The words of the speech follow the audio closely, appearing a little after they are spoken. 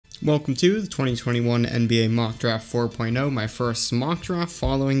Welcome to the 2021 NBA Mock Draft 4.0, my first mock draft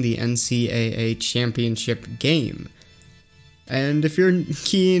following the NCAA Championship game. And if you're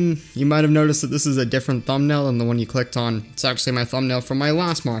keen, you might have noticed that this is a different thumbnail than the one you clicked on. It's actually my thumbnail from my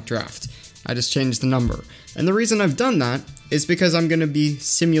last mock draft. I just changed the number. And the reason I've done that is because I'm going to be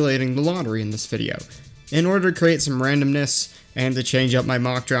simulating the lottery in this video. In order to create some randomness and to change up my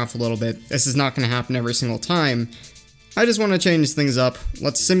mock draft a little bit, this is not going to happen every single time. I just want to change things up.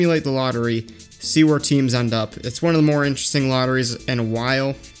 Let's simulate the lottery, see where teams end up. It's one of the more interesting lotteries in a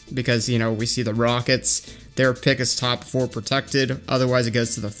while because, you know, we see the Rockets. Their pick is top 4 protected, otherwise it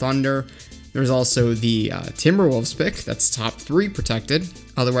goes to the Thunder. There's also the Timberwolves pick, that's top 3 protected,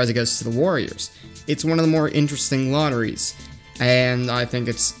 otherwise it goes to the Warriors. It's one of the more interesting lotteries, and I think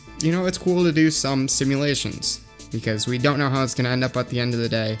it's, you know, it's cool to do some simulations because we don't know how it's going to end up at the end of the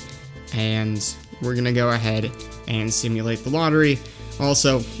day, and we're going to go ahead and simulate the lottery.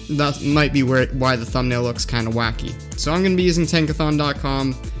 Also, that might be why the thumbnail looks kind of wacky. So I'm going to be using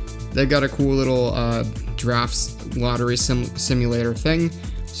Tankathon.com. They've got a cool little drafts lottery simulator thing.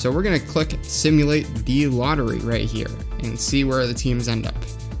 So we're going to click simulate the lottery right here and see where the teams end up.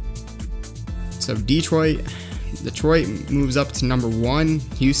 So Detroit moves up to number 1,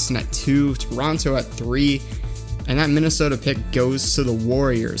 Houston at 2, Toronto at 3, and that Minnesota pick goes to the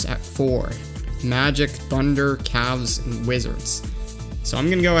Warriors at 4. Magic, Thunder, Cavs, and Wizards. So I'm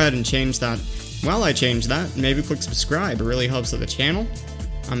going to go ahead and change that. While I change that, maybe click subscribe. It really helps with the channel.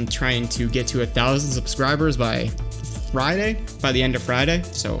 I'm trying to get to 1,000 subscribers by the end of Friday.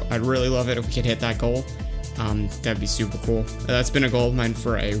 So I'd really love it if we could hit that goal. That'd be super cool. That's been a goal of mine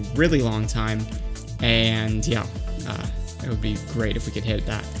for a really long time. And yeah, it would be great if we could hit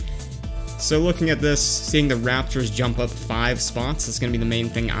that. So looking at this, seeing the Raptors jump up 5 spots, that's going to be the main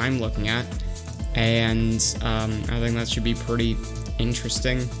thing I'm looking at. And I think that should be pretty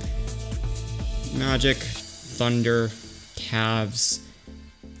interesting. Magic, Thunder, Cavs,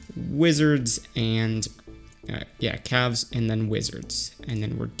 Wizards, and Cavs, and then Wizards. And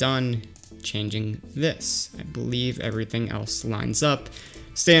then we're done changing this. I believe everything else lines up.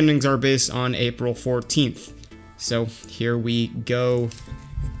 Standings are based on April 14th. So here we go.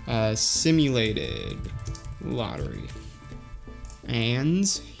 Simulated lottery.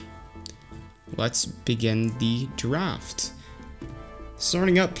 And let's begin the draft.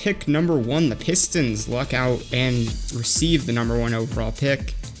 Starting up, pick number 1, the Pistons luck out and receive the number 1 overall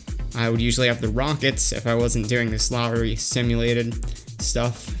pick. I would usually have the Rockets if I wasn't doing this lottery simulated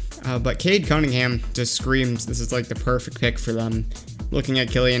stuff. But Cade Cunningham just screams this is like the perfect pick for them. Looking at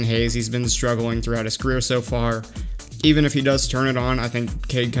Killian Hayes, he's been struggling throughout his career so far. Even if he does turn it on, I think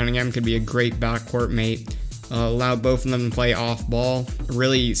Cade Cunningham could be a great backcourt mate. Allow both of them to play off ball. A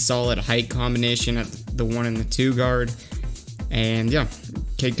really solid height combination at the 1 and the 2 guard. And yeah,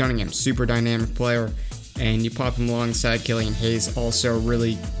 Cade Cunningham, super dynamic player. And you pop him alongside Killian Hayes, also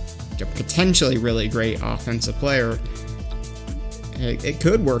really, potentially really great offensive player. It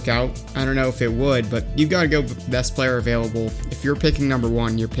could work out. I don't know if it would, but you've got to go best player available. If you're picking number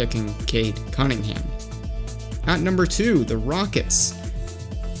 1, you're picking Cade Cunningham. At number 2, the Rockets.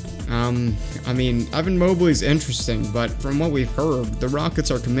 I mean, Evan Mobley's interesting, but from what we've heard, the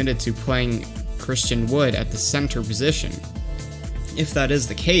Rockets are committed to playing Christian Wood at the center position. If that is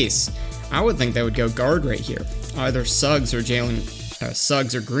the case, I would think they would go guard right here. Either Suggs or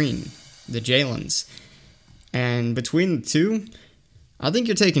Suggs or Green, the Jalen's. And between the two, I think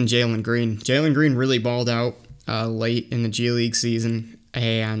you're taking Jalen Green. Jalen Green really balled out late in the G League season,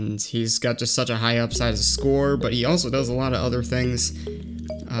 and he's got just such a high upside as a scorer, but he also does a lot of other things.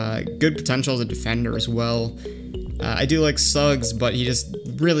 Good potential as a defender as well. I do like Suggs, but he just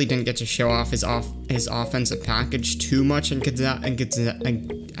really didn't get to show off his offensive package too much at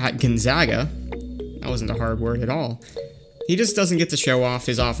Gonzaga. That wasn't a hard word at all. He just doesn't get to show off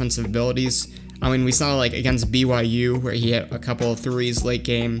his offensive abilities. I mean, we saw like against BYU where he hit a couple of threes late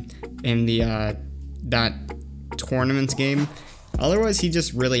game in the that tournament game. Otherwise, he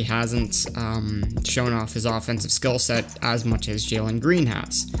just really hasn't shown off his offensive skill set as much as Jalen Green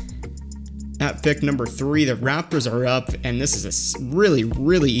has. At pick number 3, the Raptors are up, and this is a really,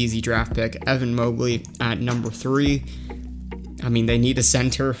 really easy draft pick. Evan Mobley at number 3. I mean, they need a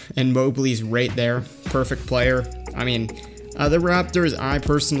center, and Mobley's right there. Perfect player. I mean, the Raptors, I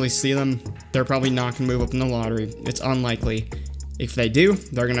personally see them. They're probably not going to move up in the lottery. It's unlikely. If they do,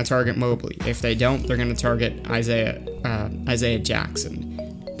 they're going to target Mobley. If they don't, they're going to target Isaiah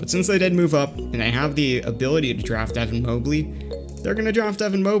Jackson. But since they did move up, and they have the ability to draft Evan Mobley, they're going to draft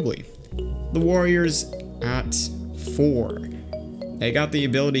Evan Mobley. The Warriors at 4. they got the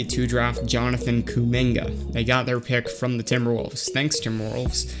ability to draft Jonathan Kuminga. They got their pick from the Timberwolves. Thanks,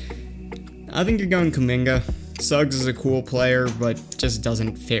 Timberwolves. I think you're going Kuminga. Suggs is a cool player, but just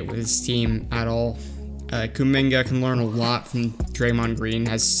doesn't fit with his team at all. Kuminga can learn a lot from Draymond Green,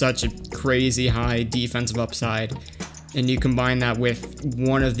 has such a crazy high defensive upside, and you combine that with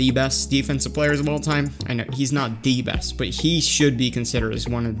one of the best defensive players of all time. I know he's not the best, but he should be considered as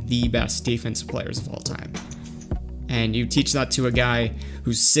one of the best defensive players of all time. And you teach that to a guy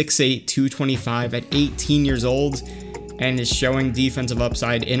who's 6'8", 225 at 18 years old and is showing defensive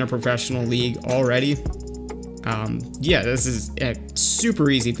upside in a professional league already. Yeah, this is a super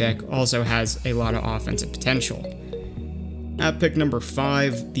easy pick. Also has a lot of offensive potential. At pick number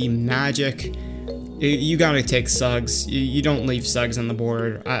 5, the Magic. You gotta take Suggs. You don't leave Suggs on the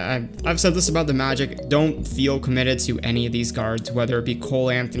board. I've said this about the Magic. Don't feel committed to any of these guards, whether it be Cole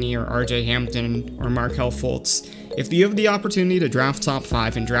Anthony or RJ Hampton or Markelle Fultz. If you have the opportunity to draft top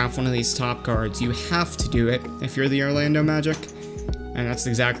 5 and draft one of these top guards, you have to do it if you're the Orlando Magic. And that's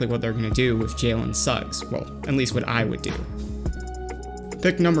exactly what they're going to do with Jalen Suggs. Well, at least what I would do.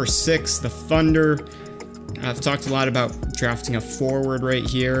 Pick number 6, the Thunder. I've talked a lot about drafting a forward right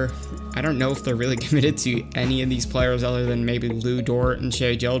here. I don't know if they're really committed to any of these players other than maybe Lou Dort and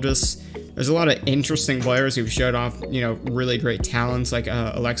Shai Gilgeous. There's a lot of interesting players who've showed off, really great talents like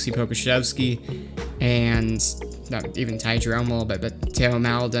Alexei Pokusevski and not even Ty Jerome a little bit, but Theo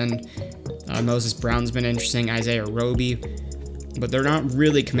Maledon. Moses Brown's been interesting, Isaiah Roby. But they're not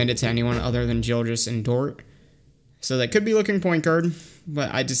really committed to anyone other than Gilgeous and Dort. So they could be looking point guard, but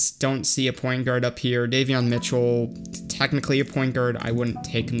I just don't see a point guard up here. Davion Mitchell, technically a point guard. I wouldn't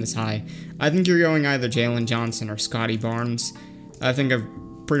take him this high. I think you're going either Jalen Johnson or Scotty Barnes. I think I've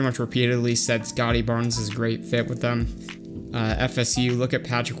pretty much repeatedly said Scotty Barnes is a great fit with them. FSU, look at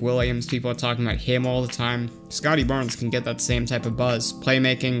Patrick Williams. People are talking about him all the time. Scotty Barnes can get that same type of buzz.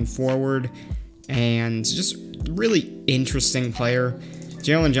 Playmaking, forward, and just really interesting player.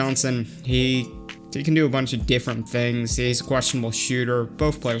 Jalen Johnson, he can do a bunch of different things. He's a questionable shooter.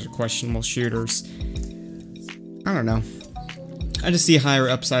 Both players are questionable shooters. I don't know. I just see higher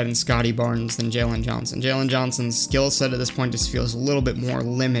upside in Scotty Barnes than Jalen Johnson. Jalen Johnson's skill set at this point just feels a little bit more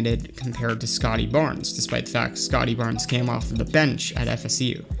limited compared to Scotty Barnes, despite the fact Scotty Barnes came off of the bench at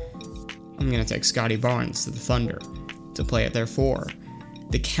FSU. I'm going to take Scotty Barnes to the Thunder to play at their 4.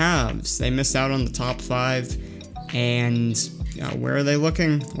 The Cavs, they missed out on the top 5. And where are they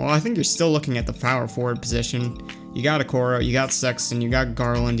looking? Well, I think you're still looking at the power forward position. You got Okoro, you got Sexton, you got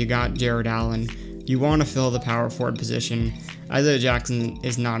Garland, you got Jared Allen. You want to fill the power forward position. Isaiah Jackson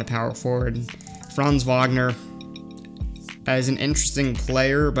is not a power forward. Franz Wagner is an interesting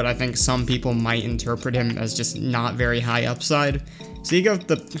player, but I think some people might interpret him as just not very high upside. So you go with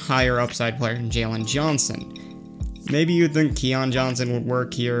the higher upside player in Jalen Johnson. Maybe you think Keon Johnson would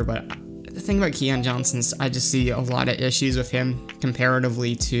work here, but the thing about Keon Johnson is I just see a lot of issues with him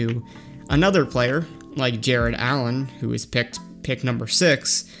comparatively to another player like Jared Allen, who was pick number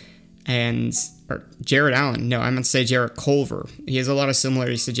 6, or Jared Allen. No, I meant to say Jarrett Culver. He has a lot of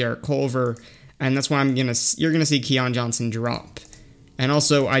similarities to Jarrett Culver, and that's why you're gonna see Keon Johnson drop. And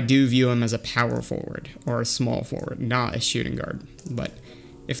also, I do view him as a power forward or a small forward, not a shooting guard. But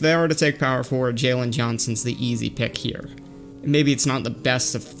if they were to take power forward, Jalen Johnson's the easy pick here. Maybe it's not the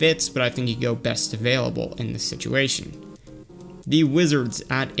best of fits, but I think you go best available in this situation. The Wizards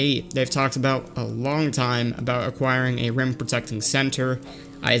at 8. They've talked about a long time about acquiring a rim-protecting center.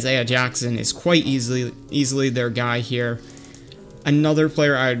 Isaiah Jackson is quite easily their guy here. Another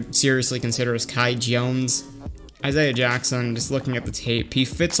player I'd seriously consider is Kai Jones. Isaiah Jackson, just looking at the tape, he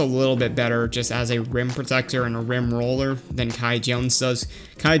fits a little bit better just as a rim protector and a rim roller than Kai Jones does.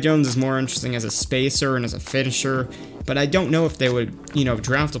 Kai Jones is more interesting as a spacer and as a finisher, but I don't know if they would,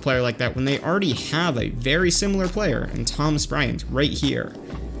 draft a player like that when they already have a very similar player in Thomas Bryant right here.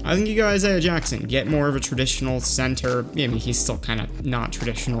 I think you go Isaiah Jackson, get more of a traditional center. I mean, he's still kind of not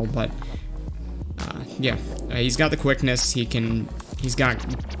traditional, but he's got the quickness. He's got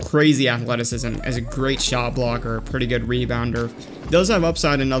crazy athleticism, as a great shot blocker, a pretty good rebounder. Does have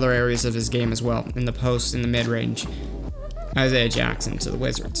upside in other areas of his game as well, in the post, in the mid-range. Isaiah Jackson to the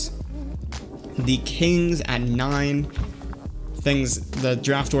Wizards. The Kings at 9. The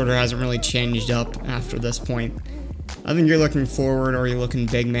draft order hasn't really changed up after this point. I think you're looking forward or you're looking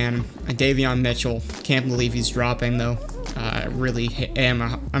big man. Davion Mitchell, can't believe he's dropping though.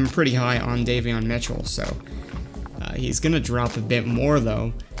 I'm pretty high on Davion Mitchell, so he's going to drop a bit more,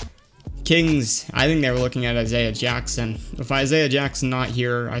 though. Kings, I think they were looking at Isaiah Jackson. If Isaiah Jackson not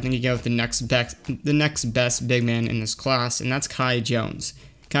here, I think you go with the next best big man in this class, and that's Kai Jones.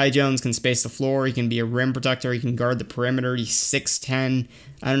 Kai Jones can space the floor. He can be a rim protector. He can guard the perimeter. He's 6'10".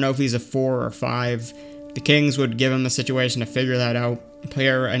 I don't know if he's a 4 or 5. The Kings would give him a situation to figure that out.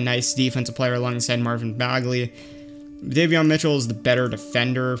 Pair a nice defensive player alongside Marvin Bagley. Davion Mitchell is the better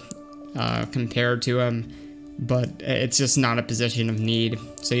defender compared to him, but it's just not a position of need.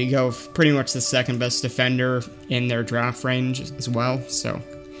 So you go pretty much the second best defender in their draft range as well. So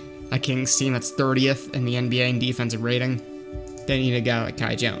a Kings team that's 30th in the NBA in defensive rating, they need a guy like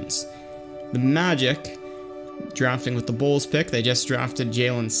Kai Jones. The Magic, drafting with the Bulls pick, they just drafted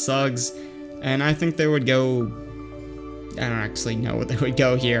Jalen Suggs, and I think they would go, I don't actually know what they would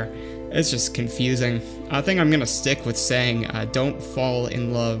go here. It's just confusing. I think I'm going to stick with saying don't fall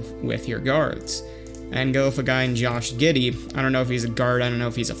in love with your guards and go with a guy in Josh Giddey. I don't know if he's a guard, I don't know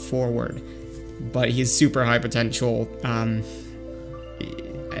if he's a forward, but he's super high potential.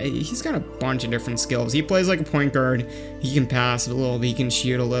 He's got a bunch of different skills. He plays like a point guard. He can pass a little, he can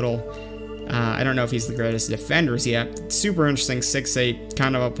shoot a little. I don't know if he's the greatest defenders yet. Super interesting, 6'8",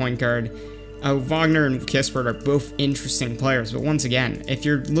 kind of a point guard. Wagner and Kispert are both interesting players, but once again, if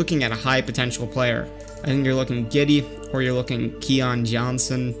you're looking at a high potential player, I think you're looking Giddey or you're looking Keon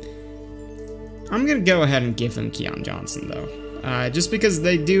Johnson. I'm going to go ahead and give them Keon Johnson, though. Just because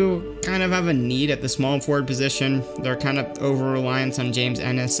they do kind of have a need at the small forward position. They're kind of over-reliant on James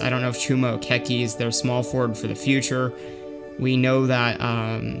Ennis. I don't know if Chuma Okeke is their small forward for the future. We know that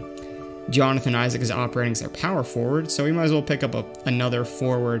Jonathan Isaac is operating as their power forward, so we might as well pick up another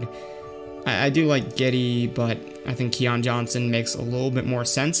forward. I do like Giddey, but I think Keon Johnson makes a little bit more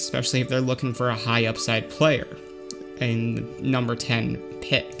sense, especially if they're looking for a high upside player in the number 10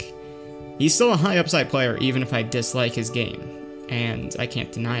 pick. He's still a high upside player, even if I dislike his game, and I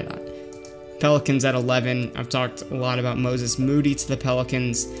can't deny that. Pelicans at 11. I've talked a lot about Moses Moody to the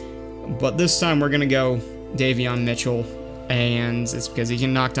Pelicans, but this time we're going to go Davion Mitchell, and it's because he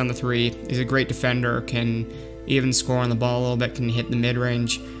can knock down the three. He's a great defender, can even score on the ball a little bit, can hit the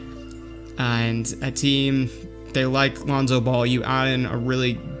mid-range. And a team, they like Lonzo Ball. You add in a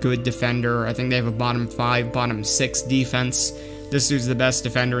really good defender. I think they have a bottom 5, bottom 6 defense. This dude's the best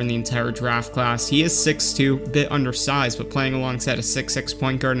defender in the entire draft class. He is 6'2", a bit undersized, but playing alongside a 6'6"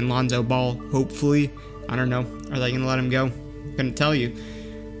 point guard and Lonzo Ball, hopefully. I don't know. Are they going to let him go? Couldn't tell you.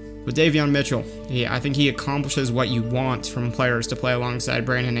 But Davion Mitchell, I think he accomplishes what you want from players to play alongside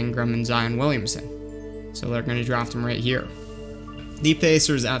Brandon Ingram and Zion Williamson. So they're going to draft him right here. The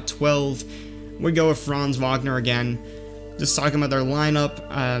Pacers at 12, we go with Franz Wagner again. Just talking about their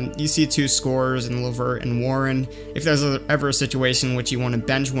lineup, you see 2 scorers in LeVert and Warren. If there's ever a situation in which you want to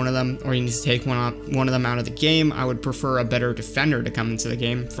bench one of them, or you need to take one of them out of the game, I would prefer a better defender to come into the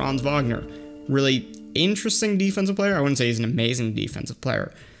game. Franz Wagner, really interesting defensive player. I wouldn't say he's an amazing defensive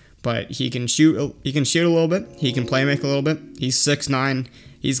player, but he can shoot. He can shoot a little bit. He can play make a little bit. He's 6'9".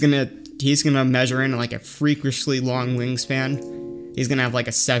 He's gonna measure in like a freakishly long wingspan. He's going to have like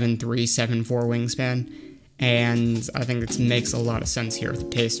a 7'3", 7'4" wingspan, and I think it makes a lot of sense here with the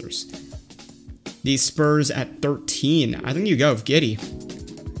Pacers. The Spurs at 13, I think you go with Giddey.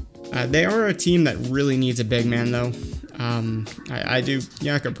 They are a team that really needs a big man, though.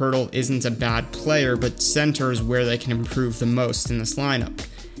 Jakob Poeltl isn't a bad player, but center is where they can improve the most in this lineup.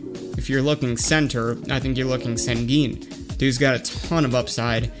 If you're looking center, I think you're looking Sengun. Dude's got a ton of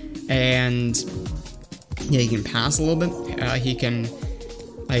upside, and yeah, he can pass a little bit.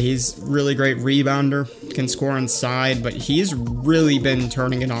 He's really great rebounder, can score inside, but he's really been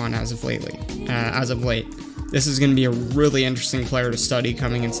turning it on as of late. This is going to be a really interesting player to study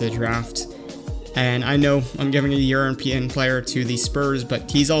coming into the draft. And I know I'm giving a European player to the Spurs, but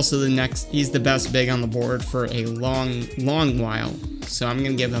he's also he's the best big on the board for a long while. So I'm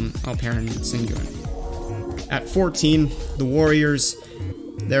going to give him Alperen Sengun. At 14, the Warriors,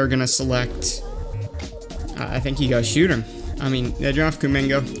 they're going to select, I think you go shoot him. I mean, they draft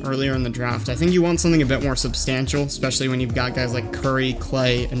Kuminga earlier in the draft. I think you want something a bit more substantial, especially when you've got guys like Curry,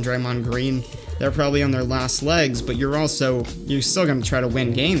 Clay, and Draymond Green. They're probably on their last legs, but you're still going to try to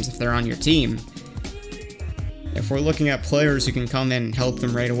win games if they're on your team. If we're looking at players who can come in and help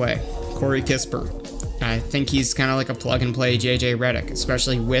them right away, Corey Kispert. I think he's kind of like a plug-and-play JJ Redick,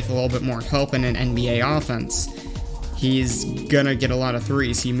 especially with a little bit more help in an NBA offense. He's gonna get a lot of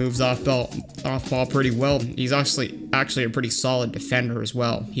threes. He moves off ball pretty well. He's actually a pretty solid defender as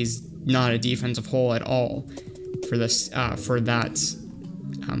well. He's not a defensive hole at all for that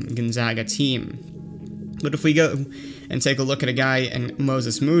Gonzaga team. But if we go and take a look at a guy in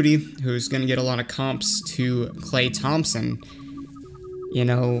Moses Moody, who's gonna get a lot of comps to Klay Thompson,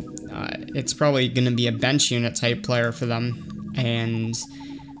 it's probably gonna be a bench unit type player for them, and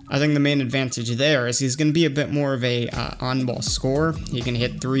I think the main advantage there is he's going to be a bit more of a on-ball scorer. He can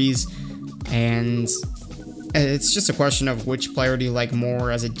hit threes, and it's just a question of which player do you like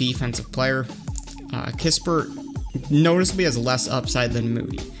more as a defensive player. Kispert noticeably has less upside than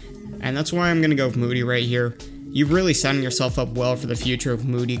Moody, and that's why I'm going to go with Moody right here. You've really setting yourself up well for the future of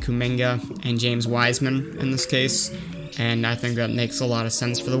Moody, Kuminga, and James Wiseman in this case, and I think that makes a lot of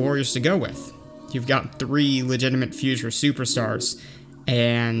sense for the Warriors to go with. You've got 3 legitimate future superstars,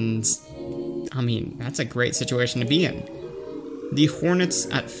 and I mean, that's a great situation to be in. The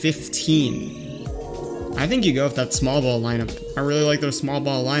Hornets at 15. I think you go with that small ball lineup. I really like their small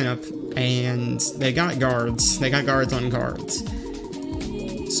ball lineup, and they got guards. They got guards on guards.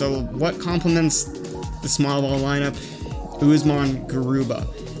 So what complements the small ball lineup? Usman Garuba.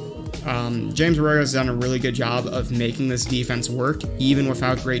 James Borrego has done a really good job of making this defense work, even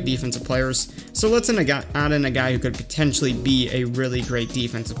without great defensive players. So let's add in a guy who could potentially be a really great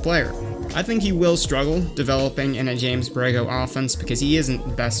defensive player. I think he will struggle developing in a James Borrego offense because he isn't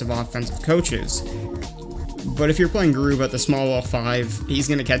the best of offensive coaches. But if you're playing Garuba at the small ball 5, he's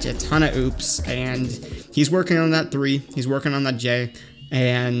going to catch a ton of oops, and he's working on that 3, he's working on that J,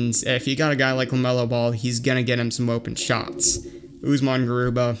 and if you got a guy like LaMelo Ball, he's going to get him some open shots. Usman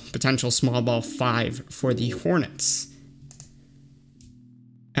Garuba, potential small ball 5 for the Hornets.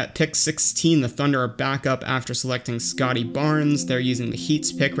 At pick 16, the Thunder are back up after selecting Scotty Barnes. They're using the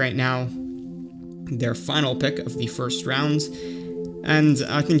Heat's pick right now, their final pick of the first round. And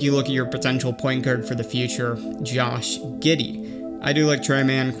I think you look at your potential point guard for the future, Josh Giddey. I do like Tre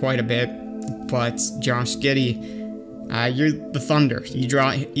Mann quite a bit, but Josh Giddey, you're the Thunder.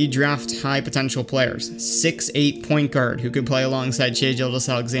 You draft high potential players. 6'8" point guard who could play alongside Shai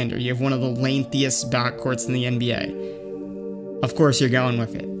Gilgeous-Alexander. You have one of the lengthiest backcourts in the NBA. Of course you're going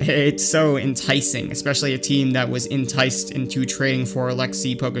with it. It's so enticing, especially a team that was enticed into trading for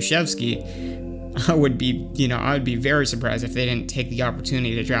Aleksej Pokusevski. I would be very surprised if they didn't take the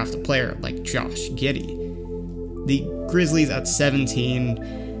opportunity to draft a player like Josh Giddey. The Grizzlies at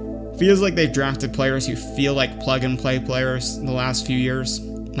 17 feels like they've drafted players who feel like plug-and-play players in the last few years,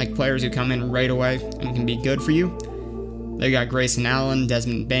 like players who come in right away and can be good for you. They got Grayson Allen,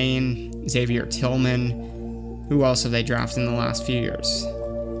 Desmond Bane, Xavier Tillman. Who else have they drafted in the last few years?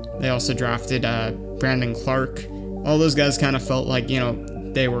 They also drafted Brandon Clark. All those guys kind of felt like,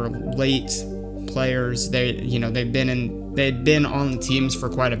 they were late players. They'd been on the teams for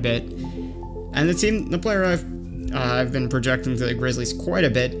quite a bit. And the player I've been projecting to the Grizzlies quite a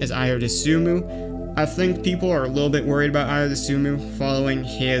bit is Ayo Dosunmu. I think people are a little bit worried about Ayo Dosunmu following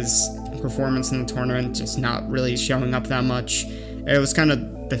his performance in the tournament, just not really showing up that much. It was kind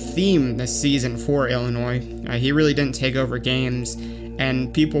of the theme this season for Illinois. He really didn't take over games,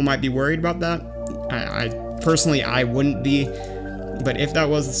 and people might be worried about that. I personally wouldn't be. But if that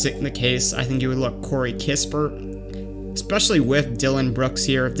was the case, I think you would look Corey Kispert, especially with Dillon Brooks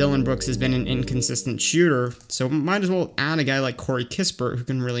here. Dillon Brooks has been an inconsistent shooter, so might as well add a guy like Corey Kispert who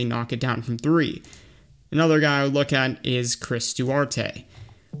can really knock it down from 3. Another guy I would look at is Chris Duarte.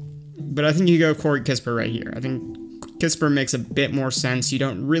 But I think you go Corey Kispert right here. I think Kispert makes a bit more sense. You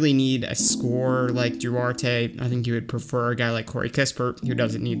don't really need a scorer like Duarte. I think you would prefer a guy like Corey Kispert who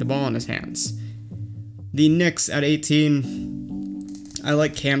doesn't need the ball in his hands. The Knicks at 18... I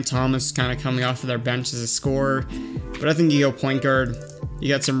like Cam Thomas kind of coming off of their bench as a scorer, but I think you go point guard. You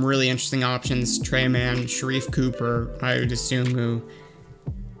got some really interesting options: Tre Mann, Sharife Cooper, Ayo Dosunmu.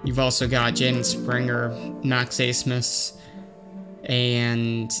 You've also got Jaden Springer, Max Abmas,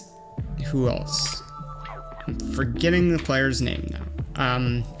 and who else? I'm forgetting the player's name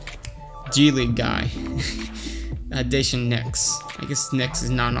now. G League guy, Daishen Nix. I guess Nix is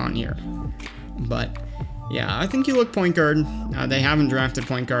not on here, but. Yeah, I think you look point guard. They haven't drafted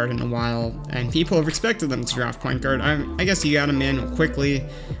point guard in a while, and people have expected them to draft point guard. I guess you got him in quickly.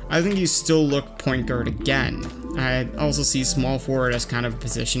 I think you still look point guard again. I also see small forward as kind of a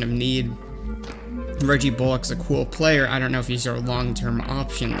position of need. Reggie Bullock's a cool player. I don't know if he's your long-term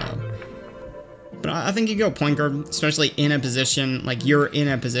option, though. But I think you go point guard, especially in a position, like you're in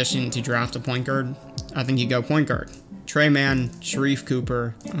a position to draft a point guard. I think you go point guard. Tre Mann, Sharife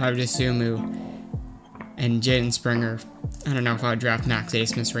Cooper, Ayo Dosunmu, and Jaden Springer. I don't know if I would draft Max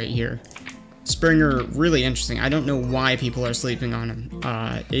Abmas right here. Springer, really interesting. I don't know why people are sleeping on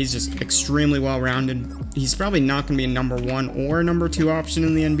him. He's just extremely well-rounded. He's probably not going to be a number 1 or number 2 option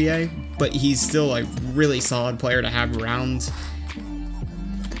in the NBA, but he's still a really solid player to have around.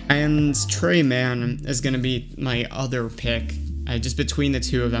 And Tre Mann is going to be my other pick. Just between the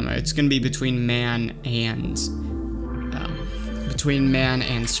two of them, it's going to be between Mann and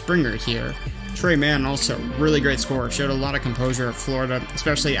Springer here. Tre Mann, also really great scorer, showed a lot of composure at Florida,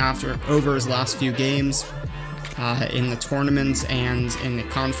 especially over his last few games in the tournament and in the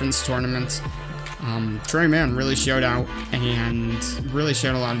conference tournament. Tre Mann really showed out and really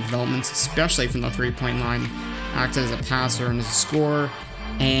showed a lot of development, especially from the three-point line. Acted as a passer and as a scorer.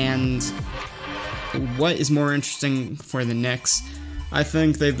 And what is more interesting for the Knicks, I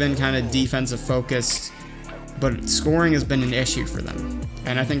think they've been kind of defensive focused, but scoring has been an issue for them.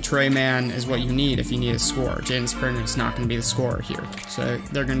 And I think Tre Mann is what you need if you need a scorer. Jaden Springer is not going to be the scorer here, so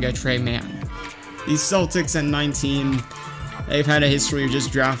they're going to go Tre Mann. These Celtics at 19, they've had a history of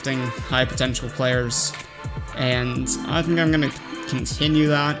just drafting high potential players, and I think I'm going to continue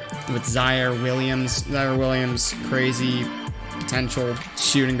that with Ziaire Williams. Ziaire Williams, crazy potential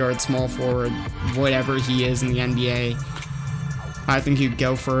shooting guard, small forward, whatever he is in the NBA. I think you'd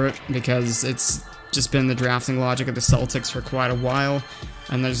go for it because it's just been the drafting logic of the Celtics for quite a while,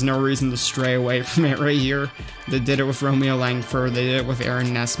 and there's no reason to stray away from it right here. They did it with Romeo Langford, they did it with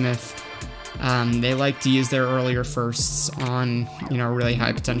Aaron Nesmith. They like to use their earlier firsts on, a really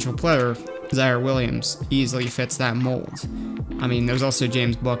high potential player. Ziaire Williams easily fits that mold. I mean, there's also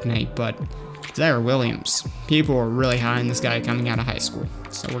James Bouknight, but Ziaire Williams, people are really high on this guy coming out of high school.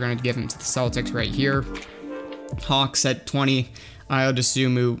 So we're going to give him to the Celtics right here. Hawks at 20, Ayo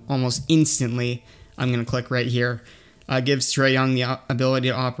Dosunmu almost instantly. I'm going to click right here. Gives Trae Young the ability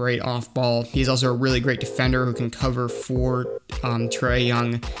to operate off ball. He's also a really great defender who can cover for Trae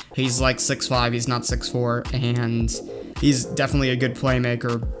Young. He's like 6'5", he's not 6'4", and he's definitely a good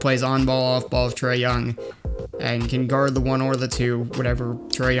playmaker. Plays on ball, off ball with Trae Young, and can guard the one or the two, whatever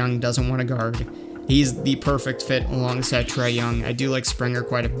Trae Young doesn't want to guard. He's the perfect fit alongside Trae Young. I do like Springer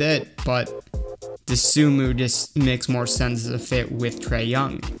quite a bit, but Dosunmu just makes more sense as a fit with Trae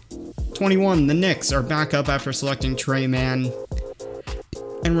Young. 21, the Knicks are back up after selecting Tre Mann,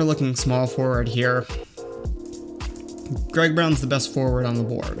 and we're looking small forward here. Greg Brown's the best forward on the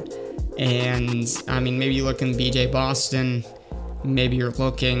board, and I mean, maybe you look in BJ Boston, maybe you're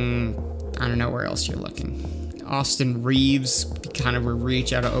looking, I don't know where else you're looking. Austin Reeves, kind of a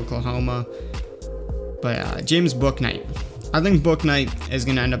reach out of Oklahoma, but James Bouknight. I think Bouknight is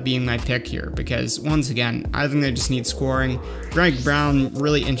going to end up being my pick here because, once again, I think they just need scoring. Greg Brown,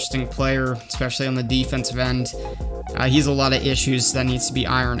 really interesting player, especially on the defensive end. He's a lot of issues that needs to be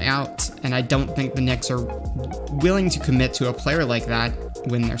ironed out, and I don't think the Knicks are willing to commit to a player like that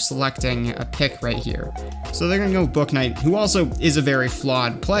when they're selecting a pick right here. So they're going to go with Bouknight, who also is a very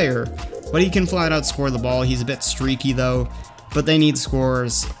flawed player, but he can flat out score the ball. He's a bit streaky, though, but they need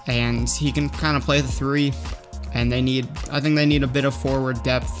scores, and he can kind of play the three. And I think they need a bit of forward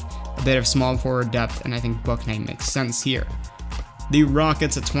depth, a bit of small forward depth, and I think Bouknight makes sense here. The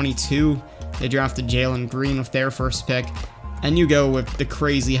Rockets at 22, they drafted Jalen Green with their first pick, and you go with the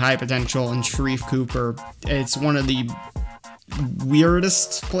crazy high potential and Sharife Cooper. It's one of the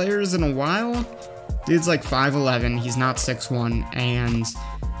weirdest players in a while. Dude's like 5'11", he's not 6'1", and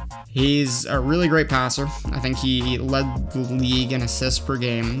he's a really great passer. I think he led the league in assists per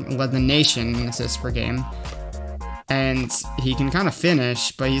game, led the nation in assists per game. And he can kind of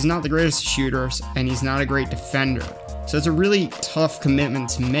finish, but he's not the greatest shooter, and he's not a great defender. So it's a really tough commitment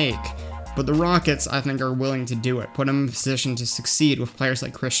to make, but the Rockets, I think, are willing to do it. Put him in a position to succeed with players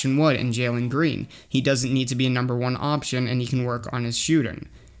like Christian Wood and Jalen Green. He doesn't need to be a number one option, and he can work on his shooting.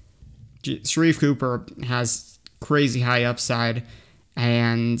 Sharife Cooper has crazy high upside,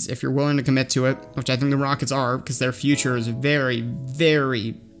 and if you're willing to commit to it, which I think the Rockets are, because their future is very,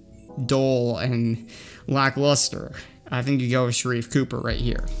 very dull and lackluster, I think you go with Sharife Cooper right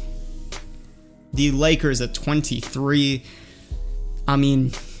here. The Lakers at 23. I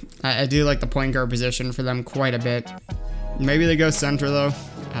mean, I do like the point guard position for them quite a bit. Maybe they go center, though.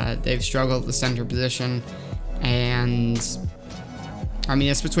 They've struggled at the center position, and I mean,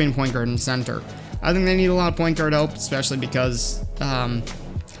 it's between point guard and center. I think they need a lot of point guard help, especially because, I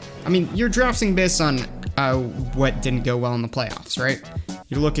mean, you're drafting based on what didn't go well in the playoffs, right?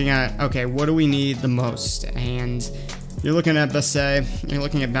 You're looking at, okay, what do we need the most? And you're looking at Bassett, you're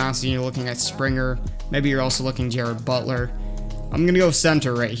looking at Bassey, you're looking at Springer. Maybe you're also looking Jared Butler. I'm going to go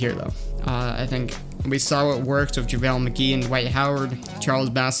center right here, though. I think we saw what worked with JaVale McGee and Dwight Howard. Charles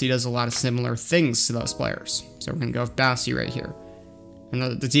Bassey does a lot of similar things to those players. So we're going to go with Bassey right here.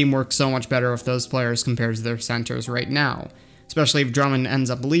 And the team works so much better with those players compared to their centers right now. Especially if Drummond ends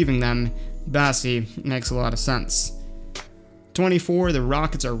up leaving them, Bassey makes a lot of sense. 24, the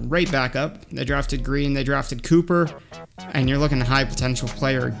Rockets are right back up. They drafted Green, they drafted Cooper, and you're looking at a high potential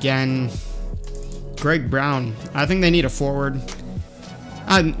player again. Greg Brown. I think they need a forward.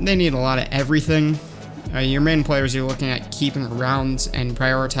 They need a lot of everything, Your main players you're looking at keeping around and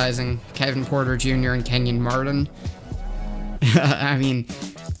prioritizing Kevin Porter Jr. and Kenyon Martin. I mean,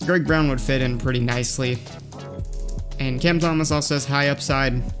 Greg Brown would fit in pretty nicely. And Cam Thomas also has high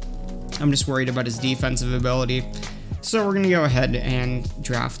upside. I'm just worried about his defensive ability. So we're going to go ahead and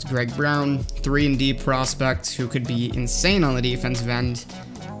draft Greg Brown, 3-and-D prospect who could be insane on the defensive end.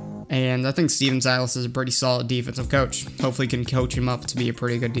 And I think Stephen Silas is a pretty solid defensive coach. Hopefully can coach him up to be a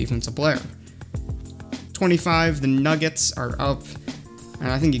pretty good defensive player. 25, the Nuggets are up.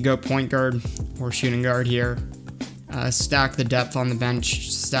 And I think you go point guard or shooting guard here. Stack the depth on the bench,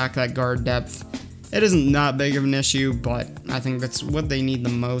 stack that guard depth. It isn't that big of an issue, but I think that's what they need the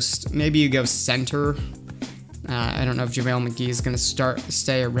most. Maybe you go center. I don't know if JaVale McGee is going to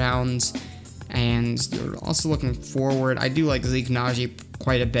stay around. And you're also looking forward. I do like Zeke Nnaji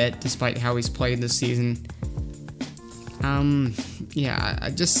quite a bit, despite how he's played this season. Yeah,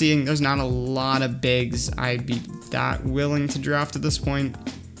 just seeing there's not a lot of bigs I'd be that willing to draft at this point.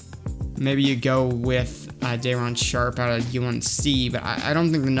 Maybe you go with Day'Ron Sharpe out of UNC, but I don't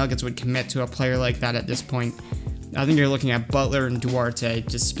think the Nuggets would commit to a player like that at this point. I think you're looking at Butler and Duarte,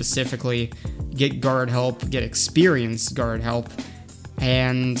 just specifically get guard help, get experienced guard help,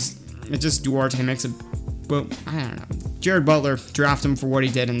 and it just Duarte makes it, well, I don't know. Jared Butler, draft him for what he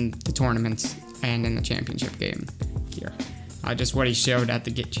did in the tournament and in the championship game here. Just what he showed at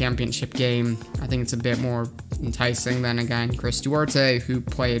the championship game. I think it's a bit more enticing than, again, Chris Duarte, who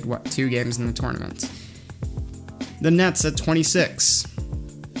played, 2 games in the tournament. The Nets at 26.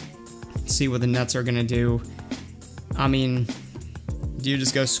 Let's see what the Nets are going to do. I mean, do you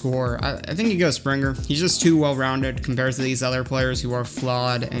just go score? I think you go Springer. He's just too well-rounded compared to these other players who are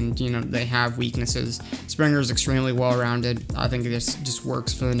flawed and, they have weaknesses. Springer's extremely well-rounded. I think this just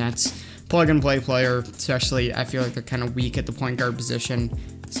works for the Nets. Plug-and-play player, especially I feel like they're kind of weak at the point guard position.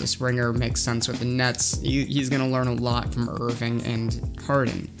 So Springer makes sense with the Nets. He's going to learn a lot from Irving and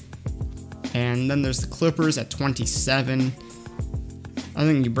Harden. And then there's the Clippers at 27. I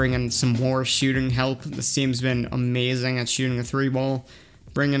think you bring in some more shooting help. This team's been amazing at shooting a 3-ball.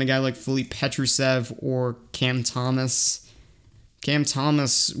 Bring in a guy like Filip Petrusev or Cam Thomas. Cam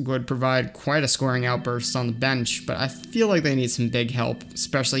Thomas would provide quite a scoring outburst on the bench, but I feel like they need some big help,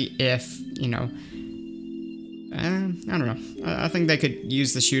 especially if, I don't know. I think they could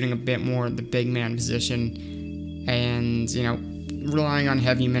use the shooting a bit more at the big man position, and, relying on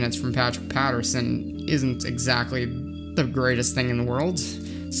heavy minutes from Patrick Patterson isn't exactly the greatest thing in the world.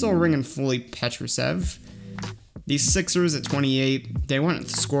 Still ringing Filip Petrusev. The Sixers at 28, they went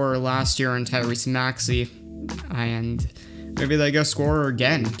scorer last year on Tyrese Maxey, and maybe they go scorer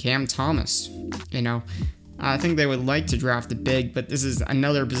again, Cam Thomas. I think they would like to draft a big, but this is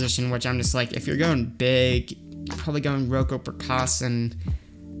another position which I'm just like, if you're going big, you're probably going Rocco Percassin,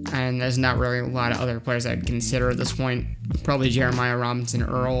 and there's not really a lot of other players I'd consider at this point. Probably Jeremiah Robinson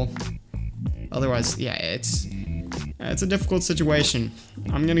Earl. Otherwise, yeah, it's a difficult situation.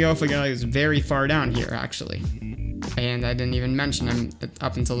 I'm gonna go with a guy who's very far down here, actually, and I didn't even mention him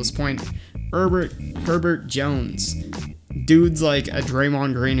up until this point. Herbert Jones. Dude's like a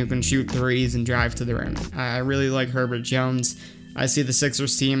Draymond Green who can shoot threes and drive to the rim. I really like Herbert Jones. I see the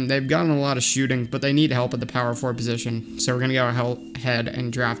Sixers team, they've gotten a lot of shooting, but they need help at the power forward position. So we're going to go ahead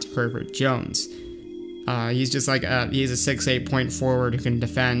and draft Herbert Jones. He's just like he's a 6'8" point forward who can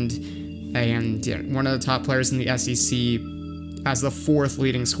defend, and one of the top players in the SEC as the 4th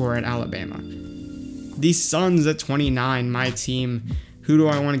leading scorer at Alabama. The Suns at 29, my team. Who do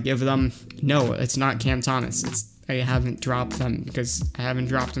I want to give them? No, it's not Cam Thomas. I haven't dropped them because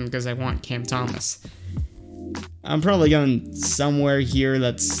I want Cam Thomas. I'm probably going somewhere here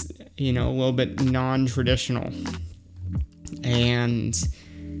that's, a little bit non-traditional. And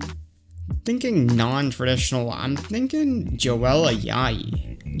thinking non-traditional, I'm thinking Joel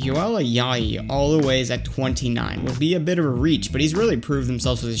Ayayi. Joel Ayayi, all the ways at 29, would be a bit of a reach, but he's really proved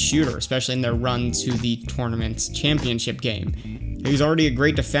himself as a shooter, especially in their run to the tournament's championship game. He's already a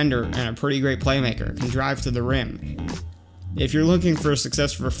great defender and a pretty great playmaker, can drive to the rim. If you're looking for a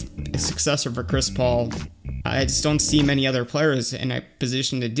successor for Chris Paul, I just don't see many other players in a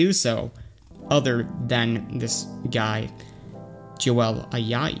position to do so other than this guy, Joel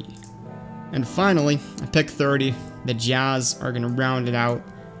Ayayi. And finally, at pick 30, the Jazz are going to round it out.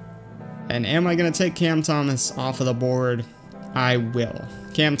 And am I going to take Cam Thomas off of the board? I will.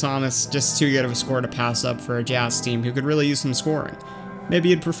 Cam Thomas, just too good of a score to pass up for a Jazz team who could really use some scoring. Maybe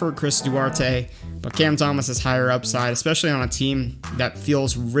you'd prefer Chris Duarte, but Cam Thomas is higher upside, especially on a team that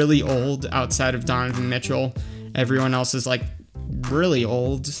feels really old outside of Donovan Mitchell. Everyone else is like really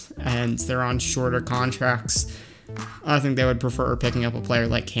old, and they're on shorter contracts. I think they would prefer picking up a player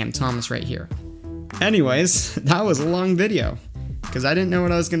like Cam Thomas right here. Anyways, that was a long video, because I didn't know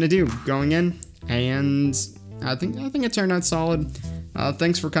what I was going to do going in, and I think it turned out solid.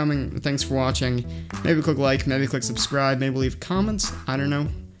 Thanks for coming, thanks for watching. Maybe click like, maybe click subscribe, maybe leave comments, I don't know.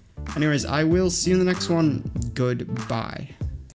 Anyways, I will see you in the next one. Goodbye.